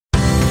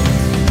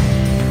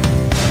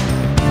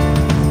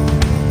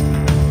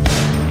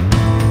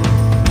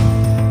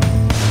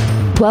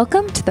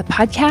Welcome to the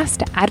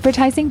Podcast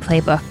Advertising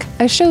Playbook,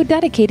 a show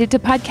dedicated to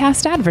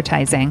podcast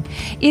advertising.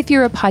 If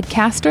you're a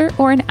podcaster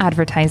or an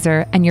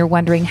advertiser and you're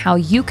wondering how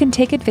you can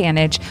take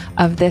advantage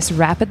of this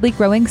rapidly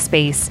growing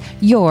space,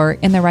 you're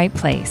in the right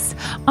place.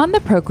 On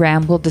the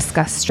program, we'll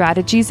discuss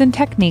strategies and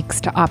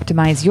techniques to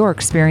optimize your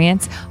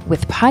experience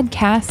with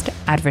podcast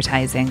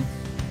advertising.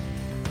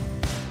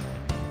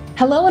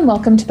 Hello and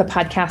welcome to the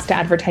Podcast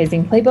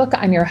Advertising Playbook.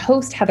 I'm your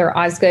host, Heather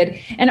Osgood.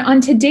 And on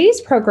today's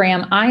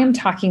program, I am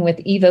talking with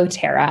Ivo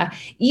Terra.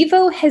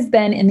 Ivo has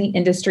been in the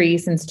industry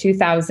since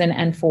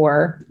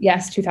 2004.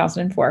 Yes,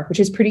 2004, which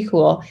is pretty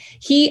cool.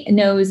 He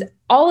knows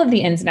all of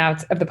the ins and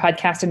outs of the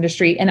podcast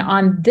industry. And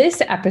on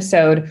this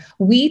episode,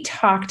 we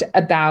talked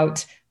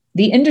about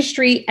the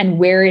industry and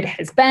where it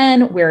has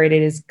been, where it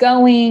is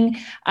going.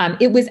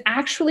 It was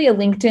actually a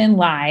LinkedIn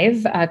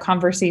Live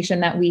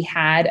conversation that we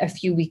had a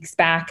few weeks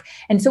back.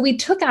 And so we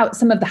took out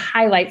some of the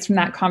highlights from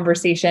that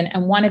conversation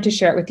and wanted to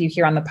share it with you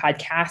here on the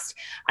podcast.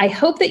 I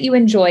hope that you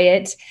enjoy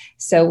it.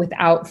 So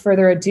without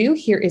further ado,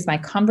 here is my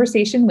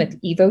conversation with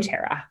Ivo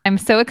Terra. I'm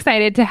so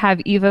excited to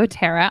have Ivo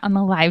Terra on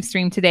the live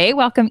stream today.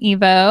 Welcome,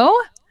 Ivo.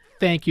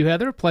 Thank you,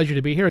 Heather. Pleasure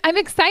to be here. I'm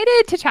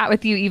excited to chat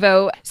with you,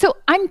 Ivo. So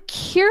I'm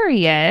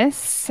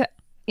curious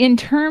in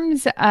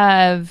terms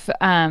of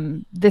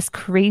this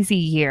crazy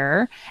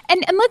year,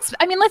 and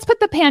let's put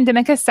the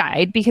pandemic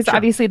aside because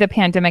obviously the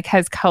pandemic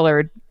has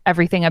colored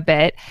everything a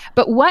bit.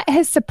 But what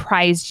has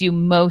surprised you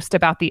most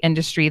about the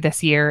industry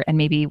this year, and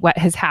maybe what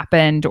has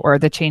happened or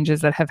the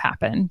changes that have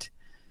happened?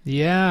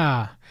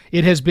 Yeah.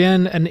 It has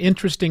been an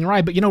interesting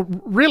ride, but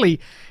really,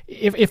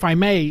 if I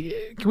may,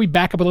 can we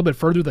back up a little bit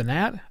further than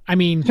that? I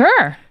mean,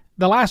 sure.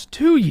 The last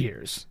 2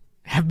 years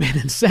have been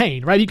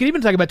insane, right? You can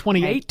even talk about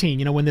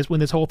 2018, when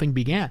this whole thing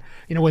began,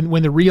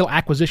 when the real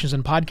acquisitions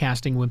in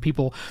podcasting, when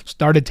people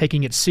started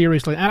taking it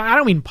seriously. And I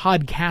don't mean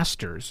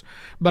podcasters,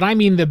 but I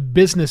mean the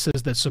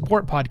businesses that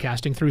support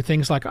podcasting through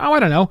things like,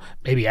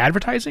 maybe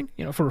advertising,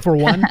 for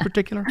one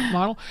particular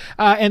model,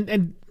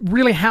 and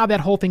really how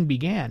that whole thing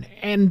began.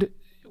 And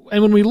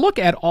when we look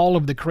at all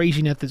of the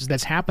craziness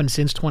that's happened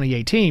since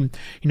 2018,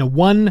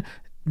 one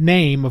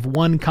name of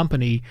one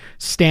company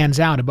stands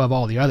out above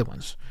all the other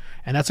ones.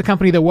 And that's a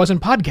company that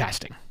wasn't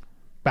podcasting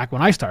back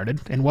when I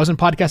started and wasn't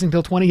podcasting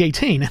until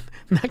 2018.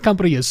 And that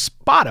company is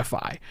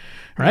Spotify,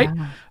 right?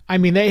 Yeah. I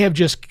mean, they have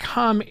just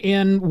come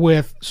in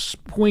with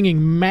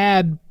swinging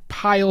mad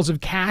piles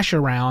of cash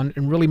around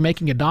and really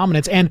making a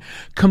dominance and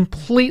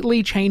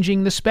completely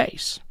changing the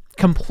space.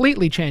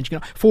 Completely changed.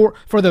 For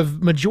the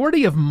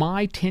majority of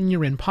my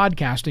tenure in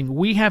podcasting,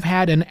 we have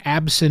had an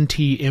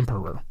absentee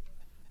emperor.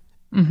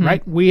 Mm-hmm.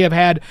 Right? We have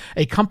had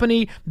a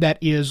company that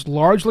is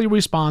largely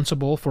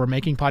responsible for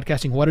making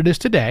podcasting what it is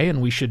today,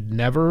 and we should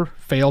never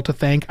fail to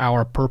thank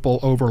our purple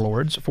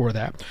overlords for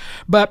that.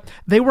 But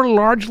they were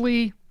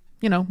largely,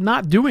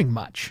 not doing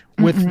much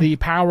with the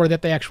power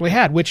that they actually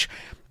had, which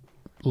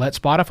let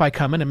Spotify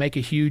come in and make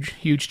a huge,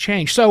 huge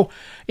change. So,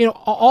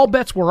 all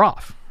bets were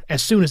off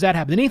as soon as that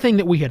happened. Anything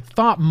that we had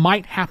thought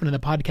might happen in the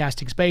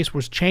podcasting space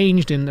was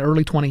changed in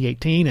early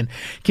 2018 and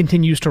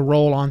continues to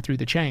roll on through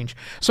the change.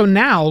 So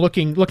now,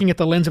 looking at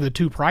the lens of the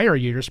 2 prior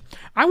years,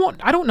 I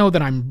don't know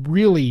that I'm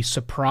really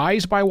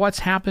surprised by what's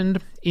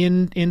happened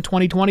in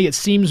 2020. It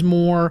seems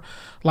more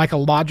like a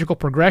logical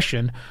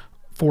progression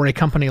for a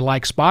company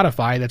like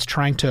Spotify that's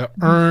trying to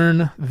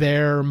earn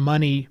their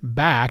money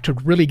back to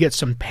really get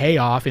some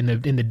payoff in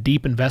the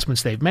deep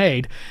investments they've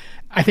made.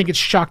 I think it's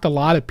shocked a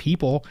lot of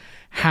people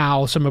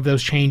how some of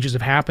those changes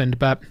have happened,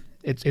 but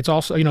it's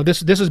also,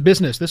 this is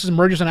business. This is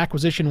mergers and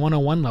acquisition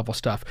 101 level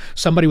stuff.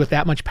 Somebody with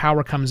that much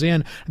power comes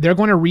in, they're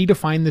going to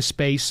redefine the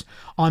space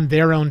on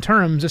their own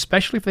terms,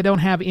 especially if they don't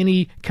have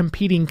any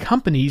competing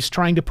companies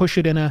trying to push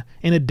it in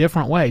a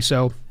different way.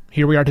 So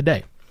here we are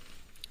today.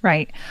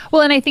 Right.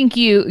 Well, and I think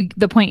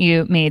the point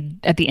you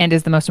made at the end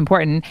is the most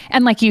important.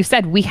 And like you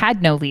said, we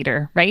had no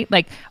leader, right?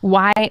 Like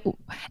why?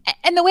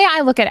 And the way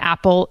I look at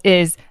Apple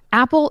is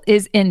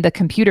in the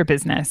computer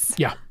business.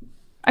 Yeah.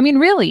 I mean,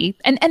 really.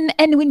 And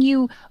when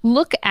you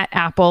look at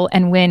Apple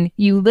and when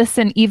you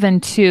listen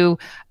even to,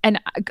 and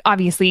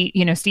obviously,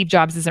 Steve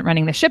Jobs isn't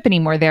running the ship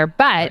anymore there,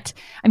 but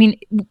I mean,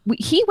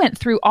 he went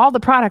through all the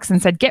products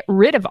and said, get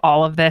rid of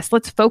all of this.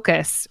 Let's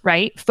focus,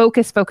 right?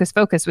 Focus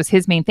was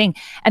his main thing.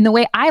 And the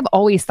way I've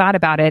always thought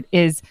about it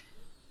is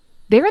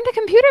they're in the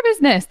computer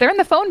business. They're in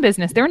the phone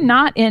business. They're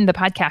not in the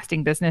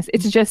podcasting business.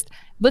 It's just,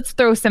 let's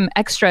throw some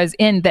extras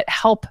in that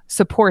help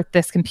support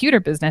this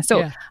computer business. So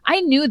yeah. I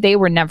knew they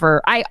were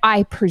never,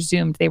 I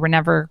presumed they were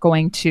never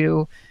going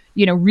to,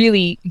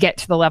 really get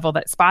to the level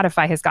that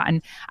Spotify has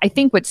gotten. I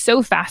think what's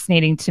so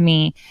fascinating to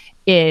me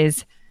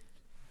is,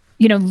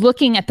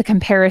 looking at the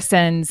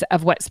comparisons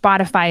of what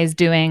Spotify is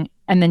doing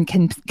and then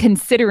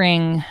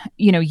considering,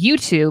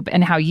 YouTube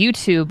and how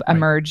YouTube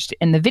emerged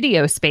in the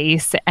video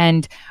space.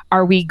 And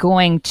are we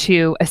going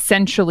to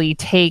essentially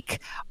take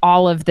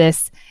all of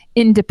this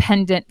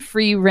independent,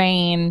 free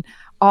reign,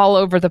 all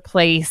over the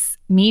place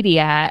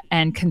media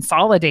and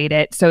consolidate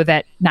it so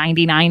that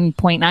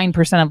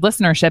 99.9% of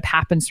listenership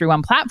happens through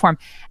one platform?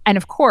 And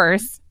of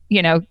course,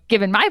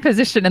 given my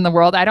position in the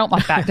world, I don't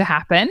want that to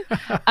happen.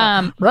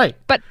 Right.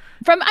 But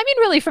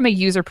really from a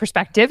user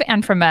perspective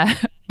and from a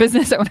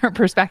business owner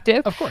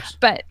perspective. Of course.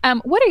 But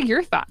what are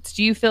your thoughts?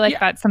 Do you feel like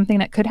that's something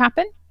that could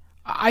happen?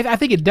 I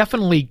think it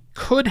definitely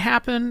could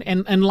happen.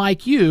 And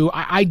like you,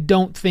 I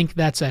don't think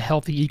that's a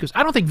healthy ecosystem.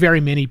 I don't think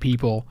very many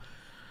people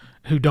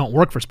who don't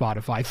work for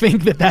Spotify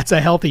think that that's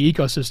a healthy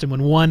ecosystem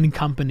when one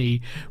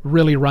company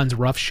really runs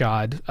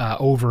roughshod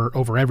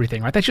over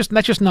everything, right? That's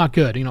just not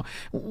good.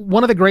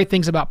 One of the great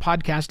things about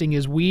podcasting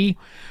is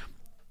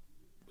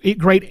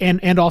great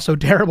and also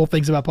terrible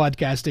things about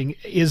podcasting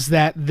is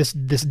that this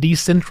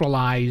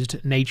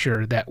decentralized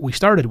nature that we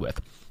started with.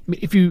 I mean,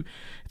 if you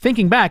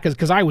thinking back,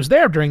 because I was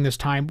there during this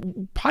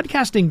time,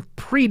 podcasting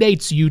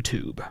predates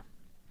YouTube.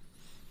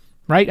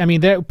 Right? I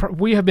mean,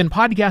 we have been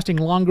podcasting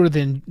longer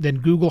than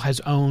Google has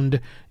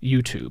owned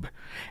YouTube.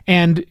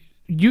 And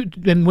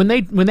when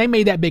they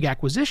made that big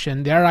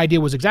acquisition, their idea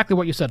was exactly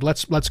what you said.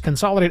 Let's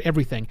consolidate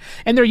everything.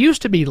 And there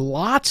used to be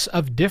lots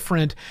of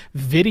different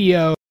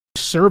video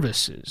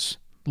services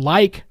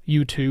like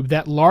YouTube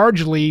that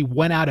largely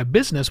went out of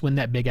business when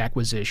that big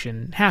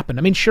acquisition happened.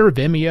 I mean, sure,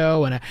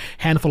 Vimeo and a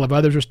handful of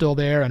others are still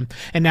there, and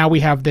now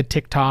we have the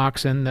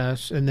TikToks and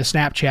the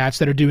Snapchats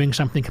that are doing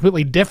something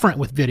completely different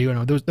with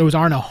video. Those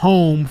aren't a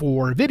home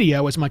for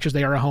video as much as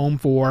they are a home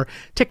for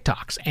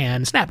TikToks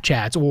and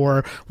Snapchats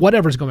or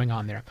whatever's going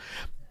on there.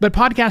 But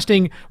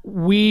podcasting,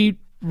 we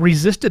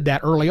resisted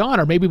that early on,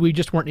 or maybe we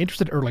just weren't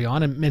interested early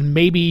on, and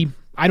maybe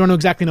I don't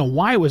exactly know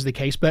why it was the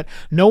case, but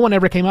no one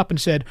ever came up and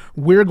said,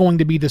 we're going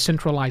to be the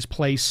centralized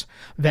place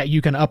that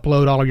you can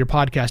upload all of your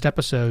podcast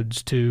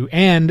episodes to,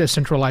 and a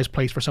centralized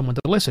place for someone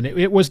to listen.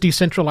 It was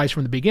decentralized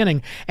from the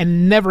beginning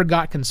and never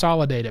got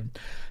consolidated.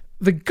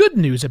 The good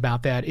news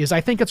about that is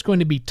I think it's going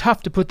to be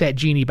tough to put that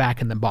genie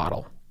back in the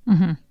bottle.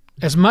 Mm-hmm.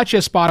 As much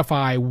as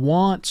Spotify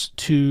wants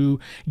to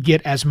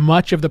get as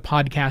much of the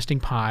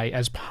podcasting pie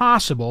as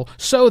possible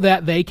so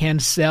that they can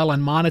sell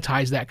and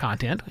monetize that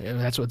content,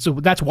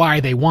 that's why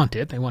they want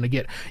it. They want to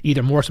get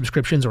either more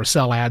subscriptions or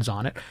sell ads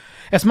on it.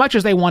 As much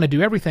as they want to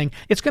do everything,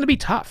 it's going to be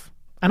tough.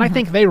 And I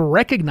think they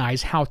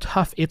recognize how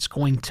tough it's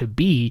going to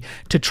be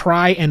to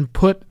try and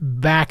put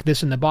back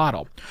this in the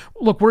bottle.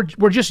 Look,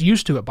 we're just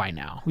used to it by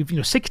now.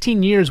 We've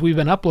 16 years we've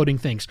been uploading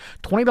things.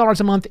 $20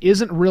 a month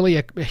isn't really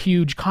a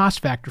huge cost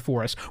factor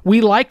for us.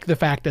 We like the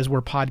fact as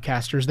we're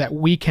podcasters that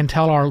we can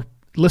tell our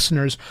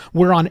listeners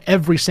we're on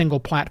every single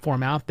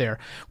platform out there.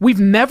 We've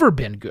never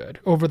been good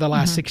over the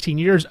last 16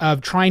 years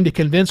of trying to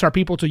convince our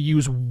people to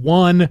use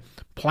one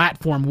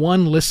platform,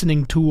 one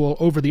listening tool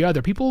over the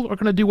other. People are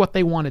going to do what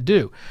they want to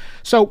do.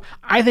 So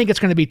I think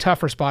it's going to be tough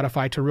for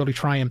Spotify to really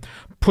try and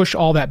push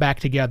all that back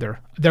together.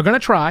 They're going to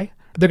try.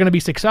 They're going to be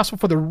successful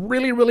for the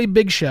really, really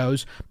big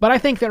shows, but I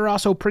think they're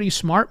also pretty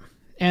smart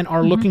and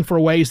are looking for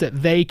ways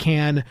that they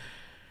can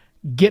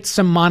get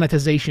some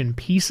monetization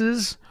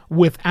pieces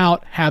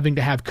without having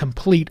to have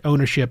complete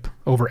ownership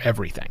over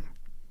everything.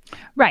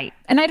 Right.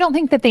 And I don't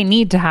think that they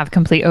need to have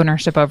complete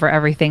ownership over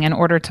everything in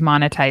order to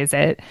monetize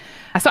it.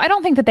 So I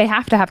don't think that they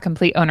have to have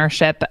complete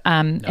ownership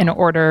in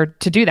order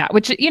to do that,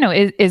 which,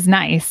 is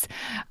nice.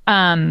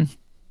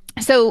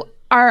 So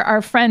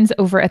our friends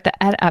over at the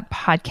EdUp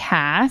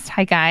podcast,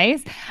 hi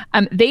guys,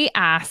 they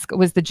ask,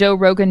 was the Joe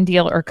Rogan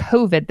deal or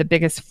COVID the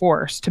biggest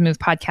force to move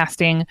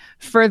podcasting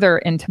further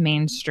into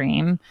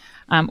mainstream?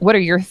 What are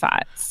your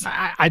thoughts?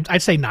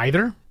 I'd say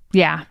neither.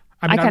 Yeah.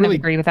 I kind of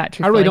agree with that,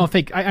 truthfully. I really don't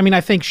think,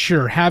 I think,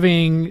 sure,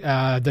 having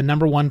the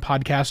number one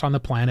podcast on the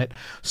planet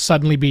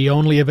suddenly be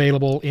only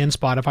available in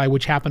Spotify,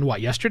 which happened,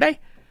 yesterday?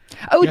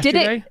 Oh,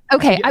 yesterday? Did it?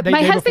 Okay.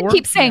 My husband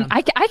keeps saying,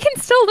 I can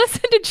still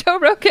listen to Joe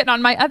Rogan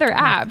on my other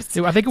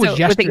apps. I think it was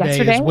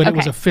yesterday is when it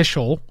was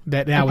official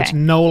that now it's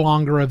no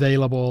longer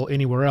available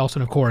anywhere else.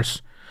 And of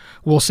course,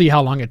 we'll see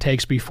how long it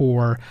takes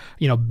before,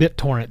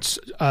 BitTorrents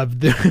of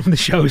the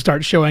show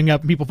start showing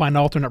up and people find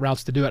alternate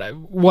routes to do it,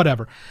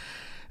 whatever.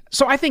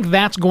 So I think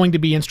that's going to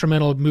be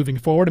instrumental moving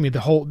forward. I mean,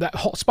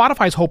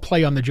 Spotify's whole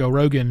play on the Joe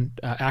Rogan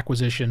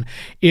acquisition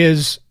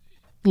is,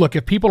 look,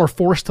 if people are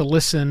forced to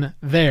listen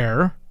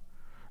there,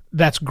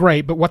 that's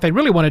great. But what they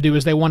really want to do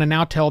is they want to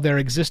now tell their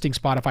existing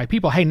Spotify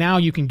people, hey, now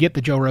you can get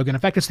the Joe Rogan.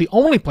 In fact, it's the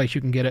only place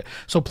you can get it.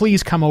 So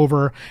please come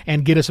over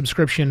and get a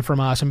subscription from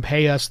us and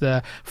pay us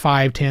the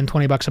 $5, $10,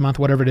 $20 a month,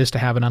 whatever it is to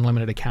have an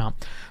unlimited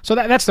account. So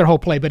that's their whole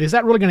play. But is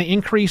that really going to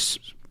increase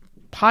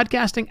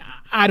podcasting?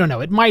 I don't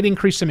know. It might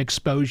increase some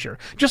exposure,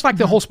 just like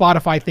the whole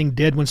Spotify thing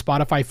did when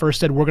Spotify first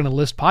said we're going to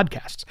list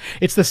podcasts.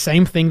 It's the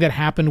same thing that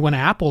happened when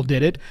Apple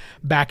did it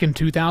back in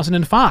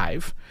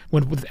 2005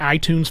 with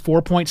iTunes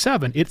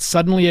 4.7. It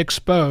suddenly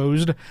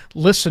exposed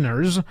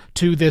listeners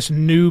to this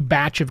new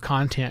batch of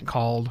content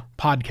called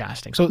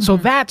podcasting. So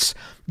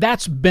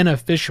that's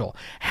beneficial.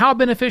 How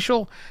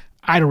beneficial?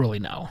 I don't really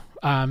know.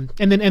 And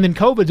then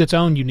COVID's its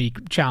own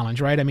unique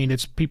challenge, right? I mean,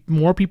 it's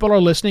more people are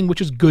listening,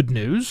 which is good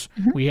news.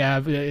 We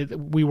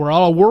were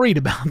all worried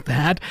about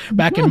that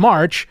back in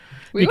March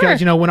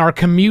because when our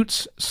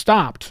commutes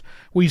stopped,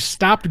 We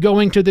stopped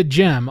going to the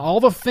gym.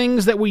 All the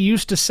things that we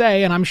used to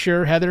say, and I'm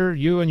sure, Heather,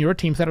 you and your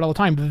team said it all the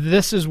time,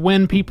 this is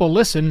when people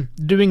listen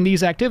doing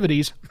these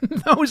activities.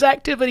 Those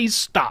activities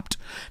stopped.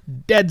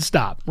 Dead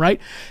stop,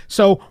 right?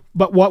 So,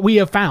 but what we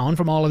have found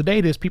from all of the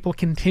data is people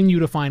continue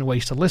to find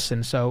ways to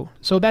listen. So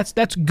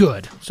that's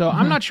good. So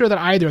I'm not sure that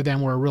either of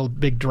them were a real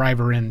big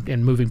driver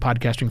in moving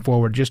podcasting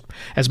forward, just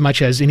as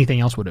much as anything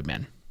else would have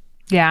been.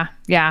 Yeah.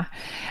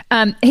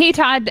 Hey,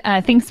 Todd,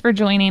 thanks for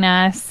joining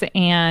us.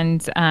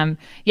 And I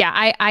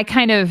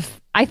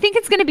think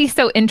it's going to be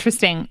so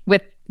interesting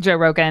with Joe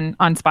Rogan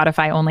on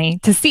Spotify only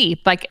to see,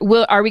 like,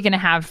 are we going to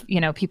have,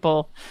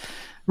 people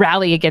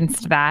rally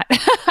against that?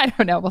 I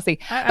don't know. We'll see.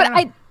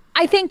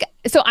 I think,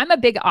 so I'm a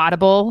big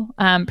Audible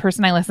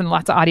person. I listen to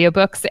lots of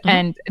audiobooks. Mm-hmm.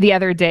 And the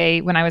other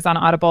day when I was on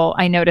Audible,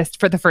 I noticed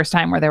for the first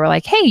time where they were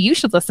like, hey, you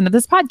should listen to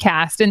this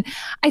podcast. And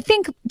I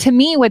think to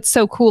me, what's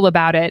so cool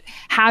about it,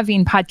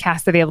 having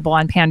podcasts available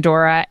on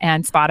Pandora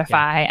and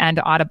Spotify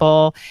and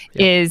Audible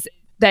is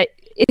that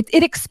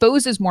it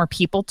exposes more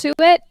people to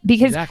it,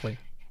 because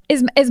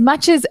as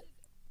much as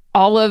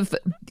all of,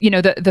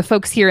 the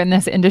folks here in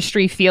this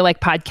industry feel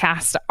like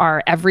podcasts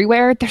are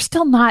everywhere, they're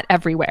still not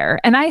everywhere.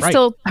 And I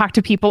still talk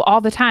to people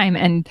all the time,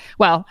 and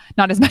well,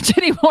 not as much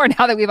anymore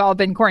now that we've all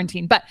been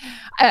quarantined, but,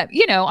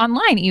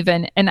 online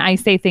even. And I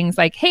say things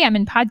like, hey, I'm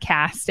in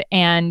podcast.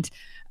 And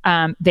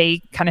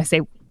they kind of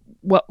say,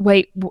 what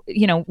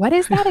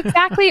is that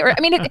exactly? Or,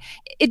 I mean,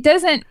 it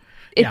doesn't,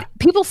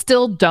 people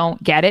still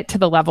don't get it to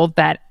the level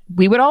that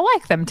we would all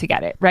like them to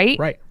get it. Right.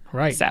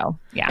 Right. So,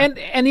 yeah.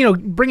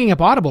 And bringing up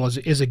Audible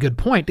is a good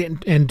point.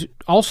 And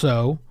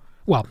also,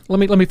 well, let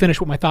me finish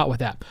with my thought with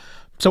that.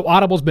 So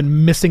Audible's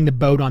been missing the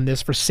boat on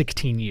this for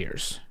 16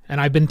 years. And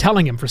I've been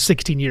telling him for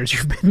 16 years,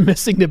 you've been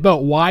missing the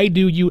boat. Why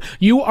do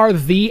you are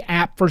the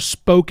app for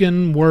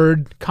spoken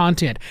word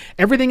content.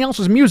 Everything else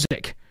is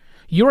music.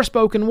 You're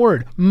spoken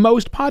word.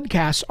 Most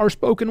podcasts are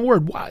spoken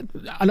word.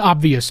 An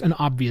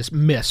obvious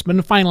miss.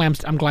 But finally,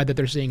 I'm glad that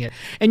they're seeing it.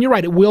 And you're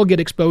right, it will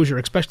get exposure,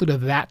 especially to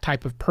that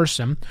type of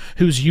person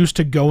who's used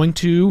to going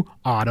to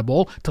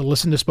Audible to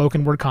listen to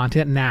spoken word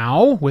content.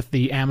 Now, with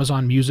the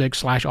Amazon Music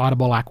 /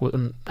 Audible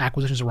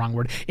acquisition is the wrong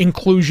word,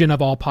 inclusion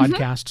of all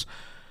podcasts,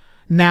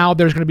 now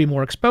there's going to be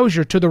more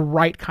exposure to the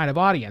right kind of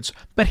audience.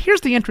 But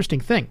here's the interesting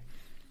thing.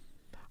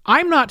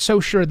 I'm not so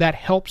sure that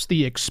helps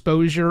the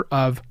exposure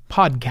of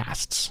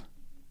podcasts.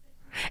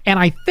 And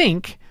I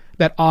think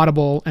that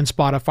Audible and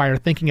Spotify are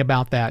thinking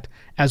about that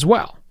as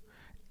well,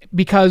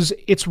 because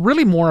it's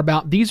really more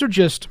about, these are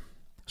just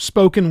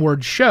spoken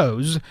word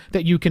shows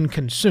that you can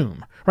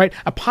consume, right?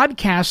 A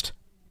podcast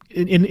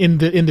in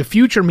the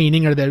future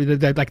meaning, or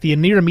the like the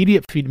near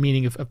immediate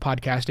meaning of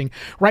podcasting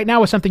right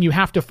now, is something you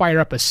have to fire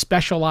up a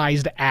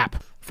specialized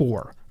app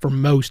for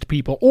most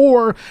people,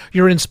 or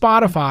you're in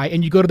Spotify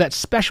and you go to that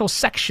special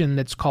section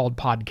that's called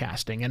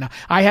podcasting. And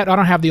I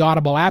don't have the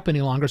Audible app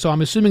any longer, so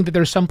I'm assuming that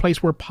there's some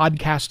place where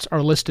podcasts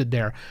are listed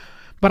there.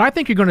 But I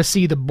think you're going to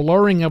see the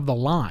blurring of the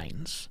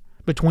lines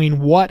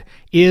between what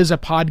is a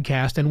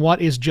podcast and what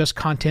is just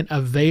content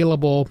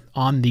available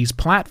on these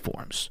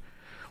platforms.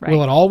 Right.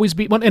 Will it always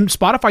be? And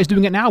Spotify's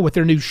doing it now with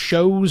their new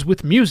shows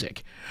with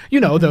music.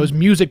 Those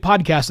music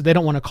podcasts that they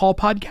don't want to call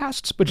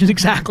podcasts, which is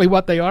exactly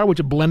what they are, which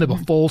is a blend of a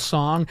full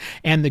song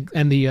and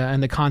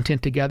the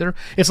content together.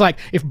 It's like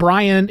if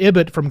Brian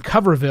Ibbott from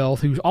Coverville,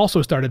 who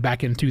also started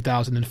back in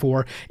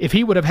 2004, if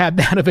he would have had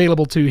that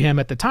available to him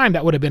at the time,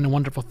 that would have been a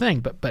wonderful thing,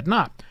 but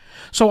not.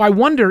 So I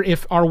wonder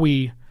if are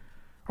we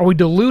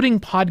diluting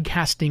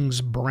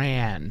podcasting's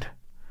brand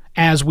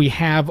as we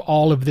have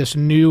all of this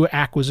new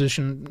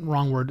acquisition,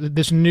 wrong word,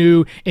 this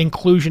new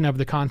inclusion of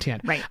the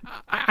content. Right.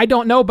 I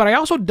don't know, but I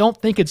also don't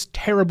think it's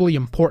terribly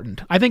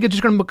important. I think it's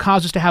just going to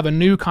cause us to have a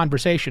new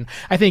conversation.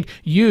 I think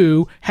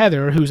you,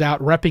 Heather, who's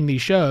out repping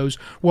these shows,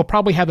 will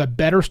probably have a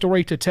better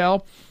story to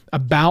tell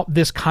about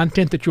this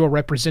content that you're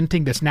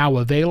representing that's now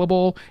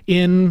available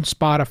in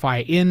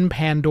Spotify, in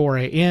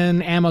Pandora,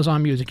 in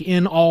Amazon Music,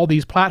 in all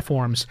these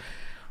platforms.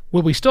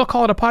 Will we still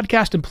call it a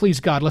podcast? And please,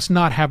 God, let's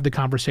not have the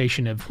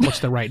conversation of what's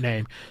the right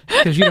name,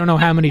 because you don't know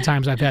how many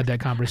times I've had that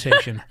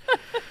conversation.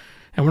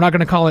 And we're not going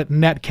to call it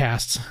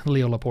Netcasts,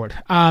 Leo Laporte.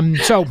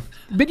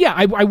 But yeah,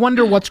 I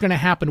wonder what's going to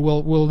happen.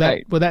 Will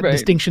that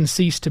distinction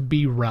cease to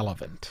be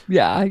relevant?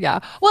 Yeah.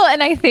 Well,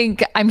 and I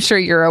think, I'm sure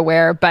you're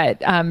aware, but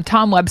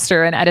Tom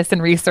Webster and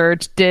Edison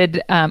Research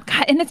did, and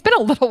it's been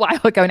a little while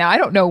ago now, I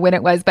don't know when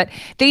it was, but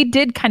they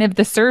did kind of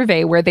the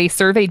survey where they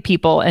surveyed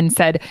people and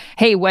said,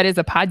 hey, what is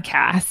a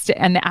podcast?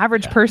 And the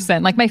average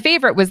person, like my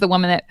favorite was the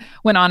woman that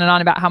went on and on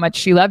about how much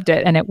she loved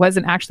it. And it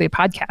wasn't actually a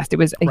podcast. It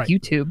was a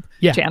YouTube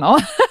channel.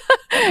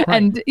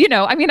 And,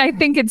 I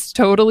think it's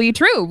totally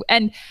true.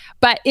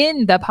 But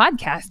in the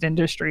podcast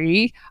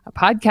industry, a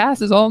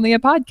podcast is only a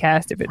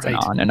podcast if it's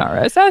on an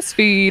RSS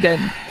feed.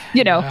 And,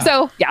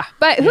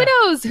 but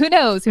who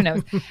knows?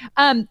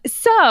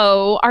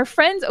 So our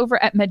friends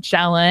over at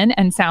Magellan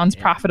and Sounds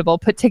Profitable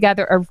put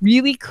together a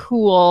really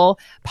cool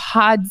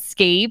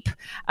Podscape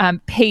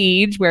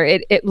page where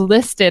it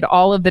listed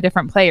all of the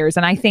different players.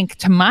 And I think,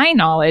 to my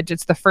knowledge,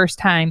 it's the first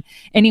time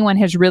anyone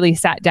has really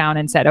sat down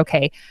and said,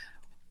 okay,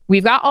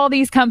 we've got all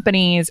these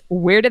companies.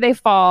 Where do they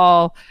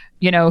fall?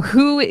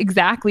 Who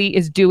exactly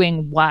is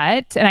doing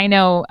what? And I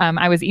know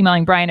I was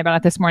emailing Brian about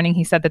it this morning.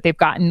 He said that they've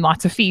gotten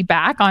lots of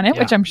feedback on it,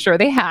 which I'm sure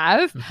they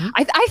have. Mm-hmm.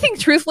 I think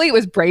truthfully, it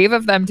was brave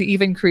of them to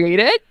even create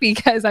it,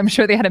 because I'm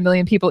sure they had a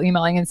million people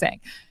emailing and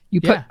saying, you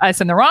put us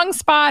in the wrong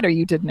spot, or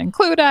you didn't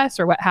include us,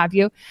 or what have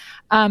you.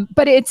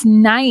 But it's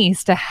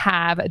nice to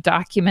have a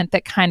document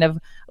that kind of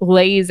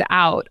lays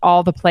out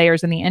all the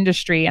players in the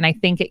industry. And I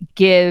think it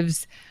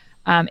gives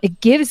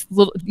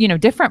little,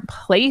 different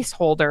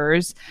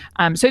placeholders.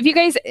 So if you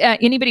guys,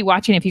 anybody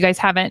watching, if you guys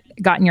haven't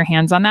gotten your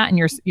hands on that and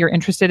you're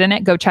interested in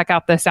it, go check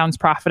out the Sounds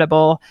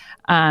Profitable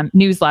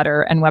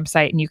newsletter and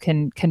website, and you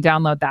can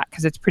download that,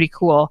 because it's pretty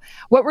cool.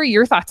 What were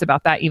your thoughts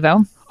about that,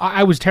 Ivo?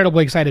 I was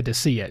terribly excited to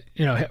see it.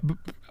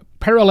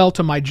 Parallel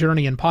to my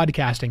journey in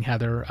podcasting,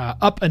 Heather,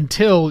 up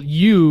until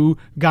you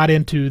got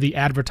into the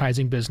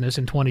advertising business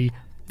in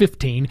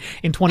 2015,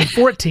 in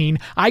 2014,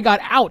 I got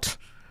out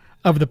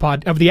of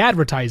the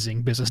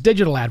advertising business,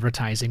 digital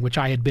advertising, which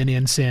I had been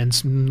in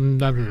since.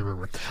 And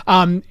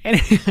in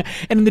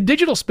the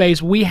digital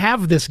space, we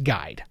have this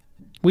guide.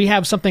 We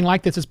have something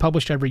like this that's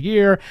published every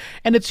year,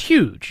 and it's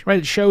huge, right?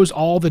 It shows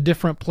all the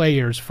different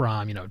players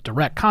from,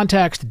 direct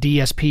context,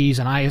 DSPs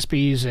and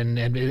ISPs and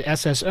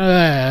SS.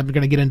 I'm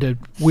going to get into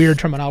weird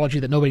terminology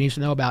that nobody needs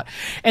to know about.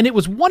 And it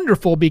was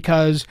wonderful,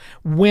 because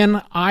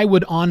when I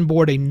would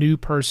onboard a new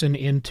person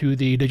into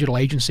the digital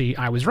agency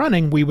I was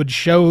running, we would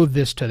show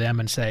this to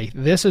them and say,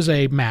 this is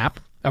a map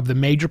of the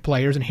major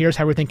players, and here's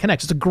how everything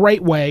connects. It's a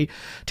great way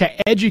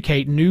to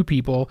educate new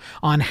people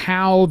on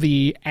how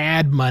the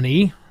ad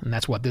money, and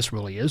that's what this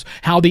really is,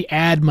 how the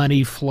ad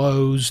money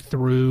flows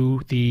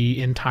through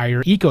the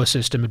entire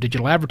ecosystem of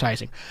digital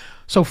advertising.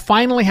 So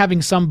finally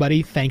having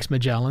somebody, thanks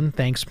Magellan,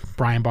 thanks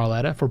Brian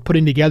Barletta, for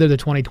putting together the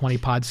 2020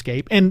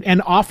 Podscape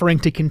and offering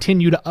to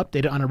continue to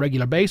update it on a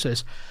regular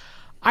basis,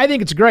 I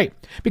think it's great.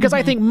 Because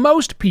I think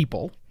most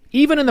people,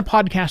 even in the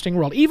podcasting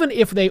world, even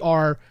if they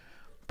are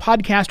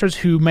podcasters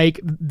who make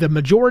the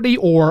majority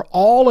or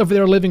all of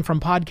their living from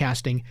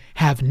podcasting,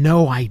 have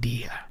no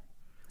idea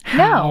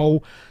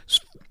how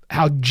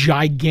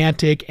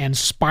gigantic and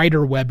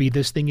spiderwebby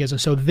this thing is.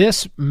 And so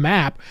this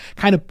map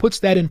kind of puts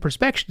that in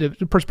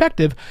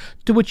perspective,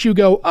 to which you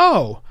go,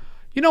 oh,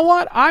 you know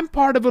what? I'm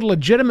part of a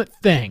legitimate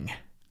thing.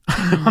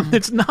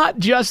 It's not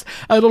just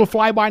a little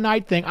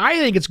fly-by-night thing. I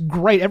think it's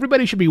great.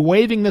 Everybody should be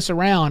waving this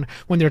around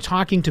when they're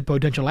talking to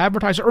potential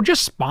advertisers or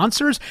just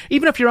sponsors.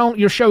 Even if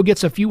your show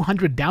gets a few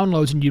hundred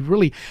downloads and you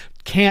really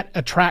can't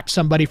attract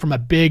somebody from a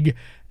big,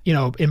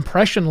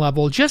 impression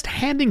level, just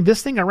handing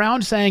this thing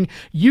around saying,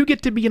 you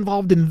get to be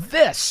involved in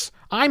this.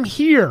 I'm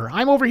here.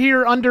 I'm over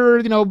here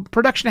under,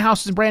 production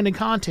houses and branded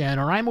content,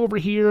 or I'm over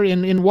here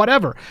in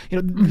whatever.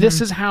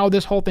 This is how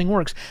this whole thing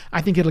works.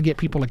 I think it'll get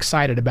people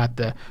excited about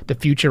the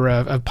future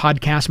of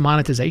podcast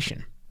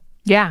monetization.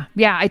 Yeah,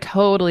 I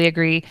totally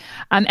agree.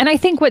 And I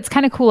think what's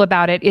kind of cool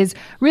about it is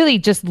really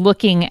just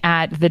looking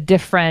at the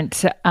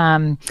different,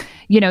 the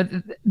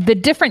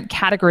different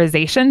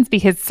categorizations,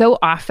 because so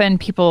often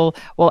people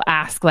will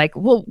ask, like,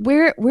 well,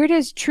 where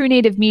does True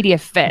Native Media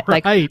fit?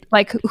 Right.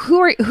 Like who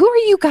are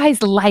you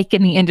guys like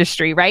in the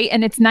industry, right?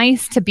 And it's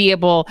nice to be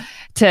able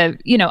to,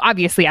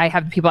 obviously I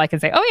have people I can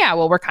say, oh yeah,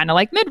 well, we're kind of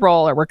like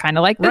Midroll, or we're kind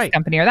of like this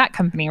company or that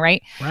company,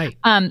 right? Right.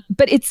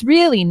 But it's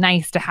really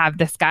nice to have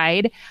this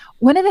guide.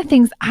 One of the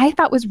things I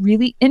thought was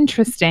really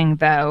interesting,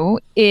 though,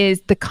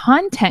 is the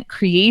content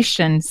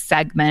creation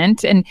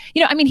segment. And,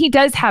 he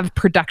does have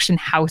production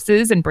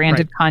houses and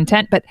branded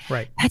content, but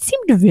that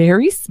seemed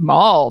very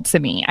small to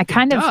me. I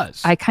kind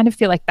of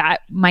feel like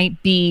that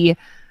might be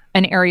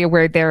an area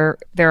where there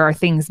are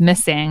things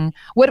missing.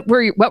 What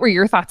were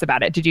your thoughts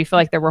about it? Did you feel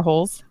like there were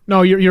holes?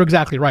 No, you're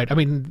exactly right. I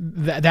mean,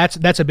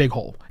 that's a big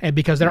hole, and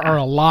because there are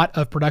a lot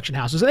of production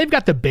houses, and they've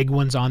got the big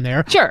ones on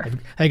there. Sure,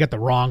 they got the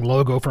wrong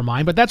logo for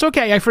mine, but that's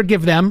okay. I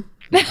forgive them.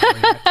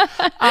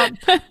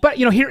 But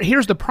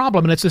here's the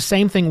problem, and it's the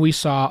same thing we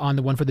saw on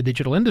the one for the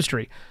digital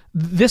industry.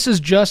 This is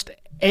just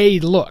a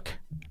look.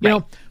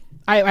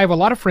 I have a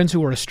lot of friends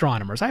who are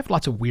astronomers. I have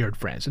lots of weird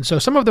friends. And so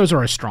some of those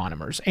are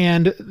astronomers.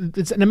 And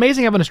it's an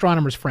amazing having an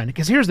astronomer's friend,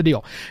 because here's the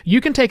deal. You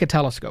can take a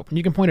telescope and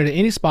you can point it at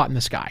any spot in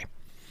the sky.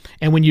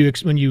 And when you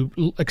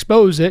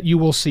expose it, you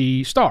will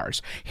see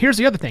stars. Here's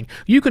the other thing.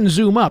 You can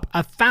zoom up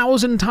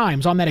 1,000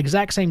 times on that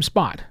exact same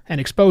spot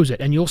and expose it,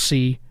 and you'll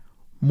see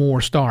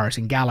more stars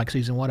and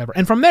galaxies and whatever.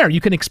 And from there,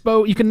 you can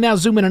now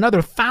zoom in another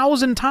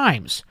 1,000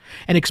 times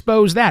and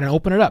expose that and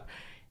open it up.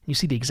 You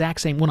see the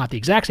exact same, well, not the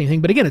exact same thing,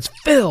 but again, it's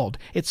filled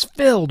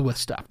with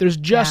stuff. There's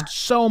just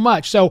so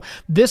much. So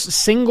this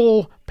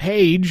single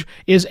page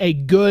is a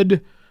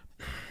good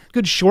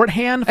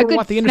shorthand for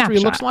what the industry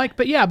looks like.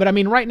 But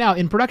right now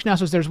in production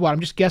houses, there's I'm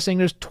just guessing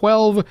there's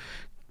 12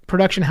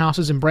 production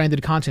houses and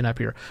branded content up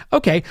here.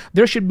 Okay,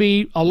 there should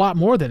be a lot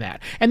more than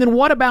that. And then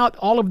what about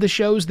all of the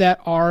shows that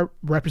are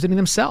representing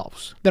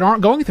themselves, that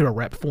aren't going through a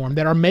rep form,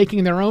 that are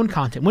making their own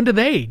content? When do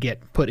they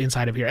get put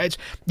inside of here?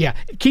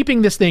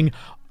 Keeping this thing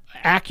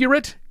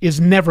accurate is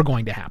never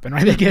going to happen,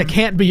 right? It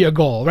can't be a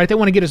goal, right? They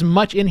want to get as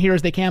much in here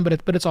as they can,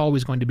 but it's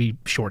always going to be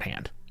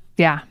shorthand.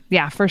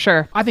 Yeah, for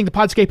sure. I think the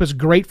Podscape is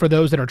great for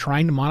those that are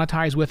trying to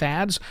monetize with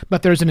ads,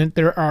 but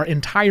there are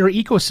entire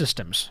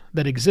ecosystems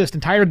that exist,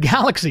 entire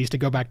galaxies, to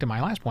go back to my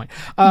last point,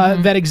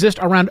 that exist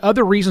around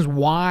other reasons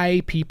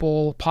why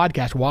people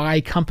podcast,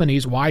 why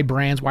companies, why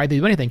brands, why they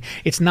do anything.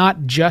 It's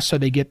not just so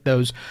they get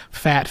those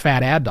fat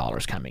ad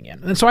dollars coming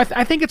in. And so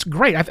I think it's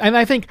great.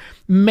 I think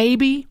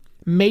maybe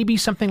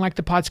something like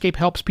the Podscape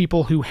helps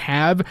people who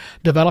have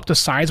developed a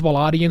sizable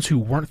audience who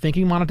weren't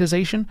thinking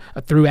monetization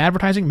through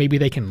advertising. Maybe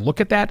they can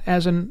look at that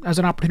as an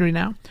opportunity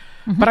now.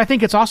 But I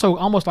think it's also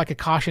almost like a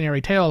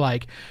cautionary tale,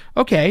 like,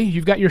 okay,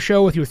 you've got your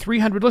show with your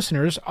 300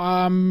 listeners.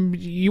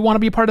 You want to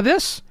be a part of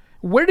this?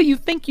 Where do you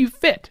think you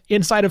fit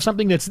inside of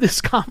something that's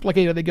this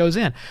complicated that goes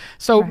in?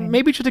 So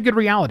maybe it's just a good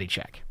reality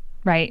check.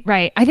 Right.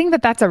 I think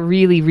that's a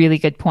really, really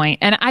good point.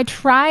 And I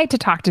try to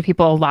talk to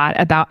people a lot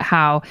about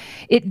how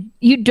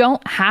you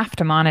don't have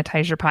to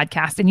monetize your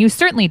podcast, and you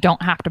certainly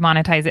don't have to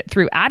monetize it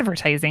through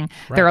advertising.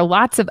 Right. There are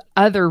lots of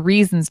other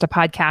reasons to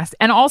podcast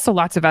and also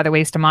lots of other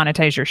ways to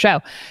monetize your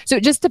show. So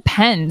it just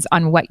depends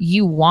on what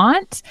you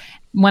want.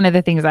 One of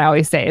the things I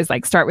always say is,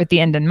 like, start with the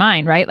end in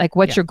mind, right? Like,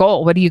 what's your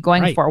goal? What are you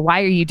going for?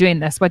 Why are you doing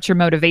this? What's your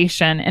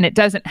motivation? And it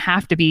doesn't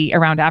have to be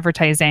around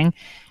advertising.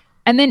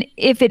 And then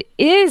if it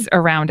is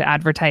around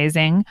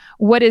advertising,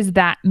 what does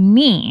that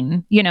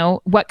mean?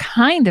 What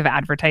kind of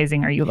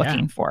advertising are you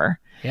looking for?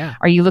 Yeah.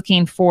 Are you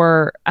looking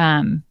for,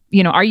 are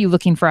you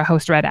looking for a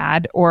host read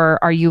ad, or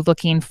are you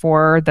looking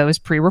for those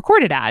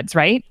pre-recorded ads,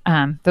 right?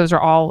 Those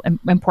are all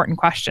important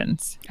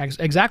questions.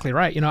 Exactly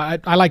right.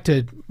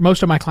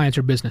 Most of my clients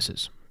are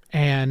businesses.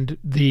 And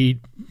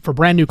for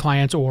brand new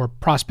clients or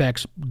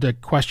prospects, the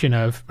question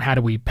of how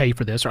do we pay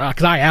for this?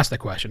 Because I asked the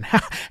question,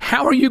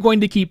 how are you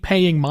going to keep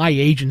paying my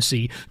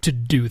agency to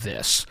do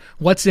this?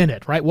 What's in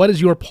it, right? What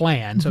is your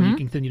plan so you can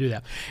continue to do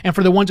that? And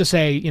for the ones that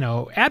say,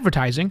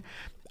 advertising,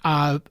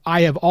 I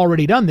have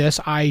already done this.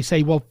 I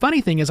say, well,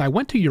 funny thing is, I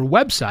went to your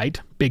website,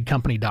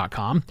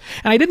 bigcompany.com,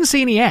 and I didn't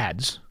see any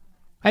ads.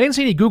 I didn't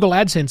see any Google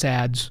AdSense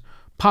ads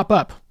pop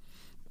up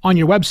on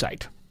your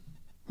website.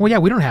 Well, yeah,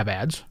 we don't have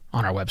ads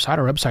on our website.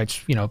 Our website's,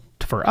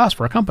 for us,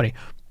 for a company.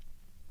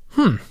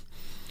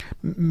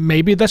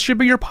 Maybe that should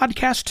be your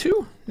podcast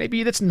too.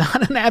 Maybe that's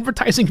not an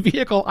advertising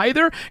vehicle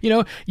either.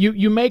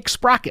 You make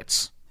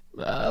sprockets.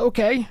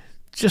 Okay,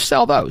 just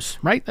sell those,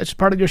 right? That's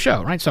part of your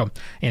show, right? So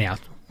anyhow,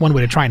 one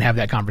way to try and have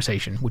that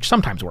conversation, which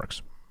sometimes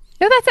works.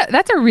 No,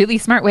 that's a really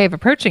smart way of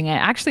approaching it.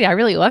 Actually, I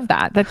really love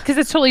that. That's because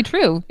it's totally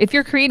true. If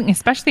you're creating,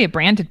 especially a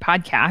branded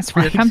podcast for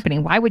your company,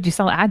 why would you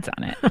sell ads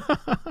on it?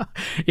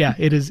 Yeah,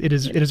 it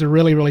is a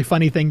really, really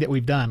funny thing that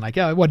we've done. Like,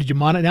 what did you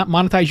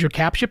monetize your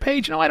CAPTCHA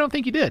page? No, I don't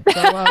think you did.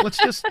 So let's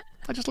just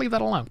leave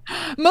that alone.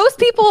 Most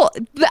people,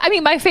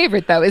 my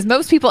favorite though is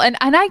most people, and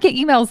I get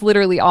emails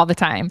literally all the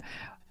time.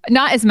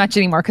 Not as much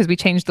anymore because we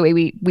changed the way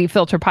we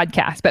filter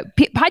podcasts, but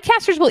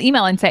podcasters will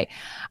email and say,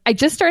 I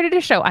just started a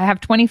show. I have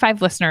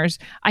 25 listeners.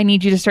 I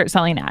need you to start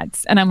selling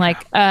ads. And I'm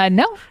like,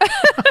 no,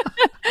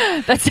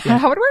 that's not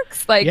how it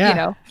works.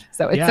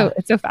 So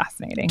it's so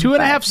fascinating.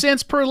 2.5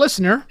 cents per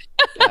listener.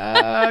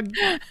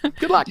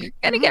 Good luck. You're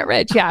going to get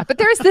rich. Yeah. But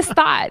there's this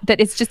thought that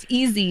it's just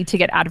easy to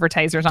get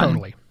advertisers on.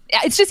 Totally.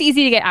 It's just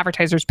easy to get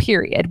advertisers,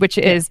 period, which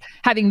is,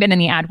 having been in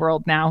the ad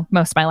world now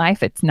most of my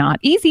life, it's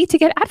not easy to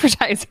get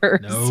advertisers.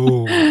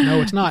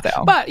 No, it's not.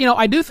 So. But,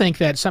 I do think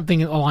that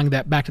something along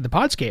that, back to the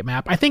Podscape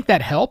map, I think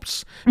that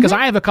helps because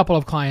I have a couple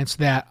of clients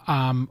that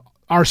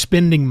are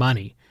spending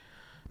money.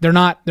 They're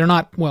not,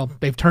 well,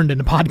 they've turned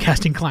into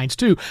podcasting clients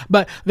too,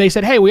 but they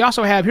said, hey, we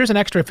also have, here's an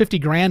extra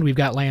 $50,000 we've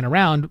got laying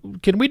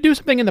around. Can we do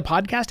something in the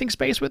podcasting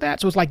space with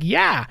that? So it's like,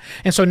 yeah.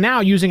 And so now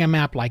using a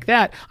map like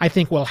that, I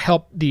think will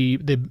help the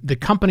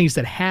companies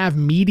that have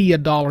media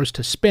dollars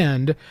to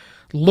spend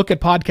look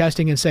at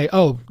podcasting and say,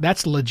 oh,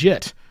 that's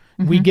legit.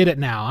 We get it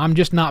now. I'm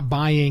just not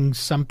buying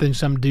something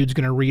some dude's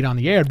going to read on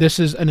the air. This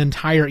is an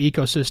entire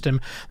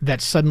ecosystem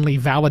that suddenly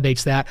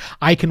validates that.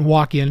 I can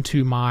walk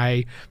into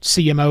my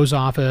CMO's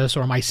office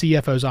or my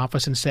CFO's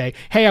office and say,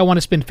 hey, I want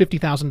to spend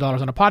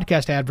 $50,000 on a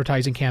podcast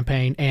advertising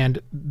campaign,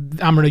 and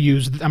I'm going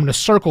to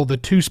circle the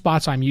 2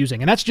 spots I'm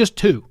using. And that's just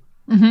 2.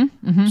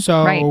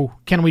 So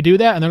can we do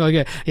that? And they're like,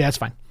 yeah, that's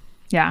fine.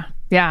 Yeah.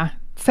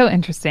 So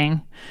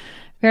interesting.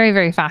 Very,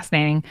 very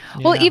fascinating.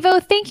 Yeah. Well, Ivo,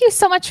 thank you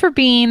so much for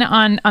being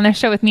on the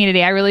show with me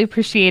today. I really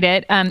appreciate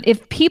it.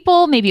 If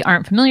people maybe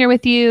aren't familiar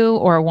with you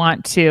or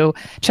want to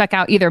check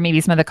out either maybe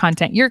some of the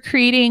content you're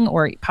creating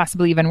or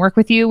possibly even work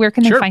with you, where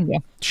can they find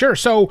you? Sure.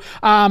 So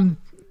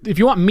if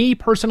you want me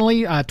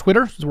personally,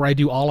 Twitter is where I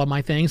do all of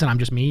my things, and I'm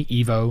just me,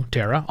 Ivo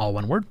Terra, all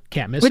one word.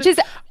 Can't miss it. Which is,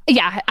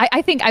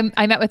 I think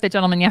I met with a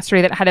gentleman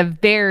yesterday that had a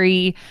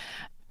very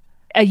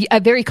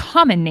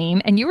common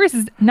name, and yours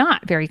is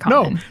not very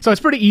common. No, so it's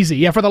pretty easy.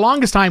 Yeah, for the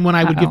longest time when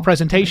I would give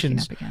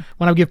presentations,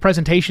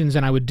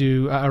 and I would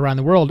do around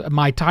the world,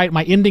 my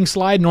ending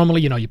slide,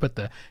 normally, you put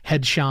the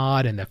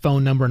headshot and the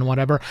phone number and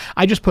whatever.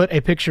 I just put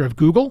a picture of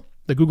Google,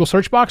 the Google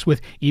search box with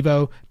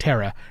Evo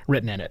Terra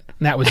written in it.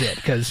 And that was it,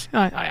 because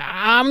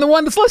I'm the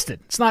one that's listed.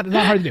 It's not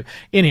hard to do.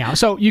 Anyhow,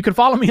 so you can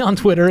follow me on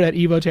Twitter at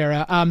Evo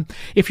Terra.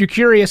 If you're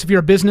curious, if you're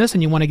a business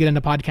and you want to get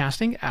into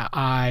podcasting,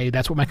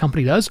 that's what my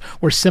company does.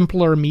 We're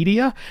Simpler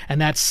Media, and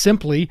that's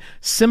simply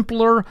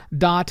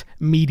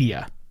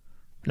simpler.media.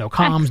 No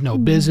comms, no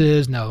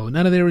bizzes,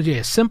 none of the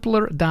yeah,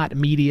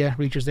 simpler.media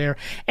reaches there.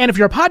 And if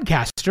you're a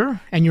podcaster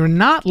and you're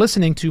not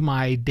listening to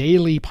my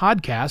daily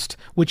podcast,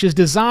 which is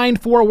designed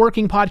for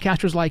working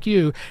podcasters like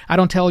you, I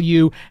don't tell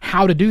you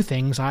how to do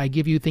things. I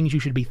give you things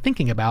you should be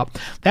thinking about.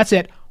 That's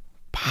at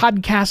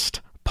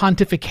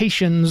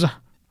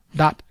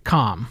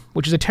podcastpontifications.com,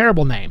 which is a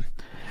terrible name.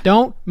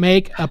 Don't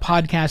make a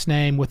podcast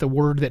name with a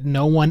word that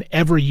no one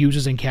ever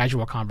uses in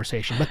casual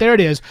conversation. But there it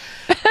is,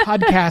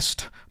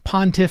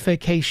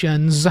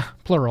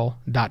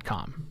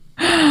 podcastpontifications.com.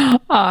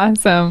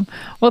 Awesome.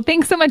 Well,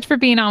 thanks so much for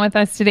being on with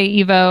us today,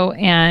 Evo,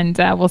 and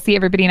we'll see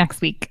everybody next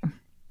week.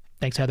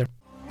 Thanks, Heather.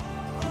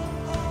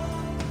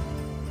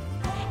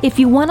 If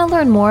you want to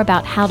learn more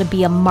about how to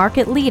be a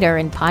market leader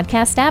in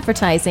podcast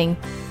advertising,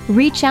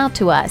 reach out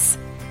to us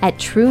at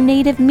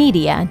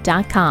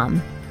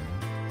TrueNativeMedia.com.